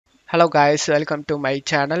Hello guys, welcome to my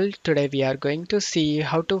channel. Today we are going to see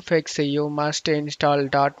how to fix you must install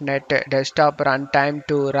 .NET Desktop Runtime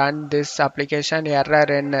to run this application error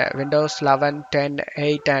in Windows 11, 10,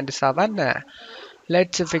 8 and 7.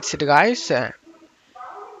 Let's fix it guys.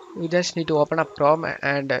 You just need to open up Chrome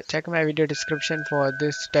and check my video description for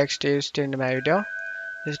this text used in my video.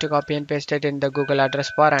 Just to copy and paste it in the Google address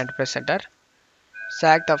bar and press enter.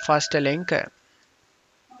 Select the first link.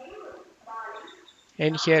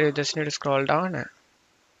 In here you just need to scroll down.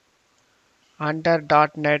 Under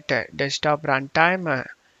 .NET Desktop Runtime,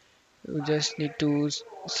 you just need to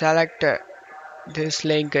select this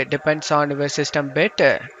link. Depends on your system bit.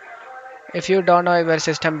 If you don't know your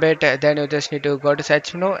system bit, then you just need to go to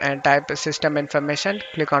search menu and type system information.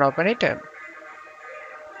 Click on open it.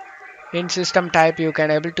 In system type, you can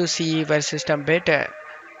able to see your system bit.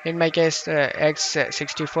 In my case,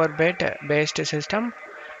 x64 bit based system.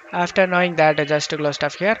 After knowing that, just close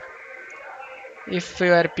stuff here. If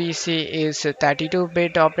your PC is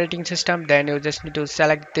 32-bit operating system, then you just need to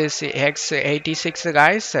select this x86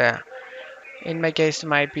 guys. In my case,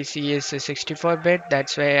 my PC is 64-bit.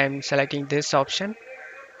 That's why I'm selecting this option.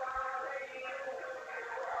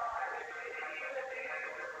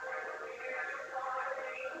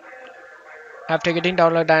 After getting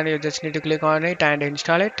download done, you just need to click on it and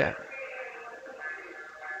install it.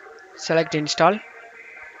 Select install.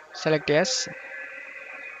 Select yes.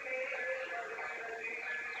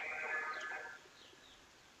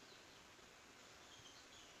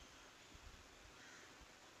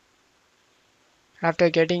 After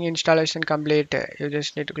getting installation complete, you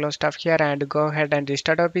just need to close stuff here and go ahead and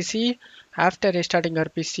restart your PC. After restarting your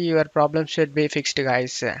PC, your problem should be fixed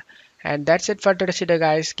guys. And that's it for today's video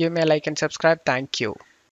guys. Give me a like and subscribe. Thank you.